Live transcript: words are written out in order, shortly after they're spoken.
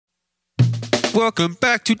Welcome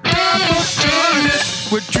back to Double Jointed,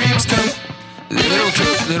 where dreams come.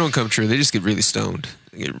 They don't come true. They just get really stoned.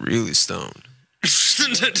 They get really stoned.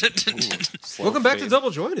 Welcome back to Double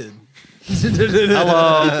Jointed.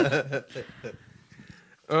 Hello.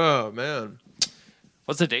 Oh man,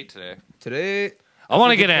 What's the date today? today I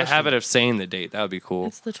want to get in a question. habit of saying the date. That would be cool.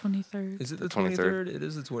 It's the 23rd. is it the 23rd? 23rd? It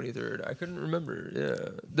is the 23rd. I couldn't remember.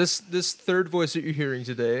 Yeah, this third voice that you're hearing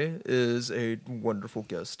today is a wonderful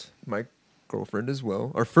guest. My girlfriend as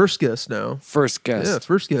well. Our first guest now. First guest. Yeah,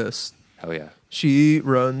 first guest. Hell yeah. She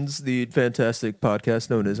runs the fantastic podcast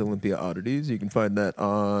known as Olympia Oddities. You can find that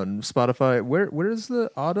on Spotify. Where is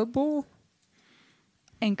the Audible?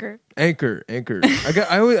 Anchor. Anchor.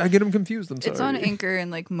 I get them confused. I'm sorry. It's on Anchor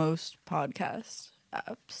and like most podcast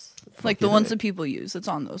apps. Like the ones that people use. It's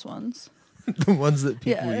on those ones. The ones that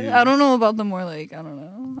people use. I don't know about the more like, I don't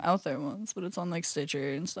know, out there ones, but it's on like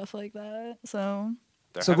Stitcher and stuff like that. So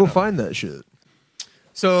Go find that shit.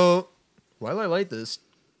 So while I light this,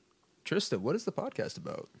 Trista, what is the podcast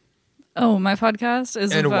about? oh, my podcast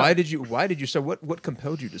is And about, why did you start? What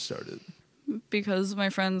compelled you to start it? because my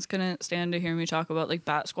friends couldn't stand to hear me talk about like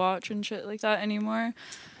bat squatch and shit like that anymore.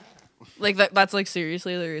 Like that's like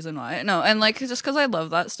seriously the reason why. No, and like just because I love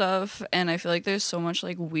that stuff, and I feel like there's so much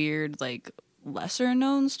like weird like lesser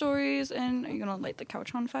known stories. And are you gonna light the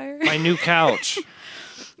couch on fire? My new couch.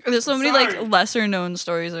 There's so many like lesser known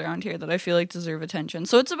stories around here that I feel like deserve attention.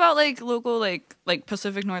 So it's about like local like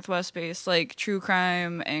Pacific Northwest based like true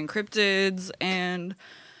crime and cryptids and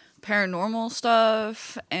paranormal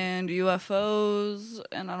stuff and UFOs,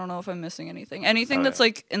 and I don't know if I'm missing anything. Anything that's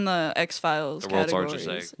like in the X-Files The world's categories.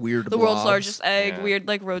 largest egg. Weird. The world's blobs. largest egg, Yeah. weird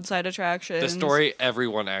like roadside attractions. The story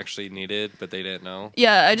everyone actually needed, but they didn't know.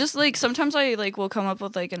 Yeah, I just like sometimes I like will come up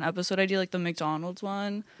with like an episode idea like the McDonald's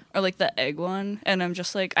one or like the egg one, and I'm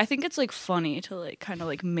just like I think it's like funny to like kind of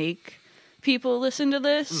like make people listen to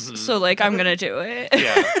this. So like I'm gonna do it.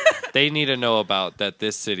 Yeah. They need to know about that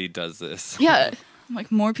this city does this. Yeah. I'm like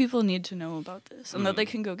more people need to know about this and that they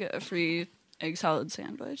can go get a free egg salad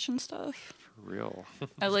sandwich and stuff. For real.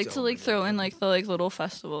 I like to like throw in like the like little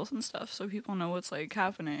festivals and stuff so people know what's like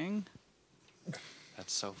happening.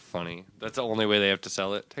 That's so funny. That's the only way they have to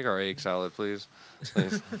sell it. Take our egg salad, please.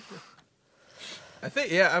 Please. I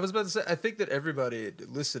think. Yeah, I was about to say. I think that everybody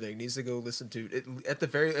listening needs to go listen to it, at the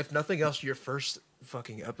very, if nothing else, your first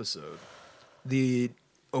fucking episode, the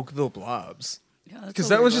Oakville Blobs, Yeah, because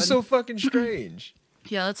that was just so fucking strange.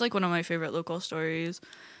 Yeah, that's like one of my favorite local stories.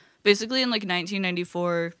 Basically, in like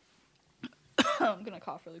 1994, I'm gonna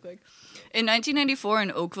cough really quick. In 1994,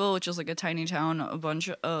 in Oakville, which is like a tiny town, a bunch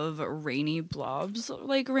of rainy blobs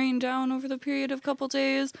like rained down over the period of a couple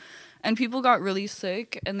days, and people got really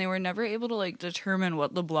sick, and they were never able to like determine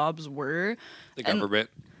what the blobs were. The And government.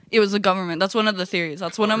 it was the government. That's one of the theories.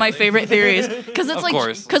 That's one of my favorite theories because it's Of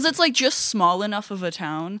course. because it's like just small enough of a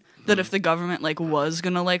town that if the government like was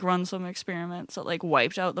gonna like run some experiments that like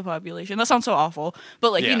wiped out the population. That sounds so awful,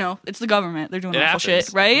 but like Yeah. you know, it's the government. They're doing It awful happens.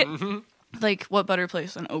 shit, right? Like what better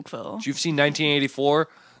place than Oakville? You've seen 1984?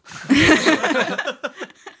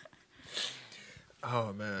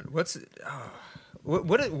 Oh man, what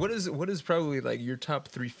is probably like your top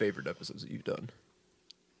 3 favorite episodes that you've done?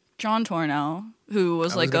 John Tornow, who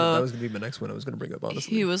was like that a was gonna be my next one. I was gonna bring up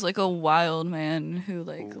honestly. he was like a wild man who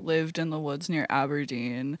like lived in the woods near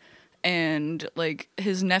Aberdeen. And like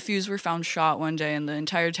his nephews were found shot one day, and the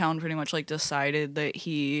entire town pretty much like decided that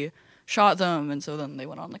he shot them, and so then they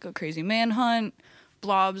went on like a crazy manhunt.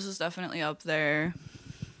 Blobs is definitely up there.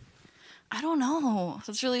 I don't know.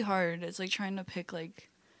 That's really hard. It's like trying to pick like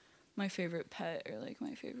my favorite pet or like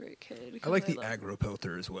my favorite kid. I like the aggro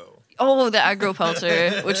pelter as well. Oh, the aggro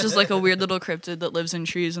pelter, which is like a weird little cryptid that lives in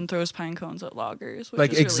trees and throws pine cones at loggers. Which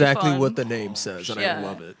Like is really exactly fun. what the name says, and I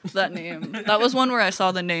love it. That name. That was one where I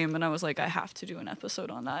saw the name and I was like, I have to do an episode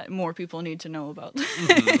on that. More people need to know about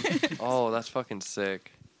that. Oh, that's fucking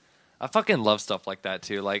sick. I fucking love stuff like that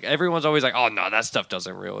too. Like everyone's always like, "Oh no, that stuff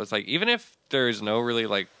doesn't real." It's like even if there's no really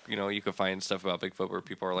like you could find stuff about Bigfoot where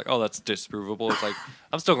people are like, "Oh, that's disprovable." It's like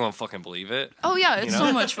I'm still gonna fucking believe it. Oh yeah, it's You know?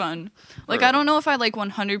 so much fun. Like Right. I don't know if I like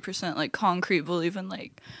 100% like concrete believe in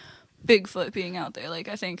like Bigfoot being out there. Like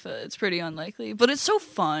I think that it's pretty unlikely, but it's so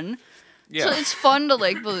fun. Yeah. So it's fun to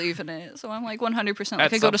like believe in it. So I'm like 100%. Like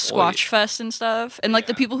At I go to some point. Squatch Fest and stuff, and like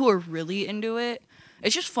the Yeah. people who are really into it.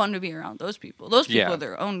 It's just fun to be around those people. Those people Yeah. are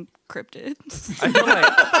their own cryptids. I feel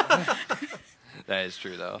like that is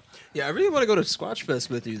true though. Yeah, I really want to go to Squatch Fest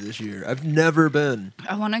with you this year. I've never been.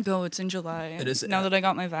 I want to go. It's in July. It is- Now that I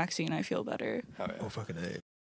got my vaccine, I feel better. Oh, yeah. Oh fucking A.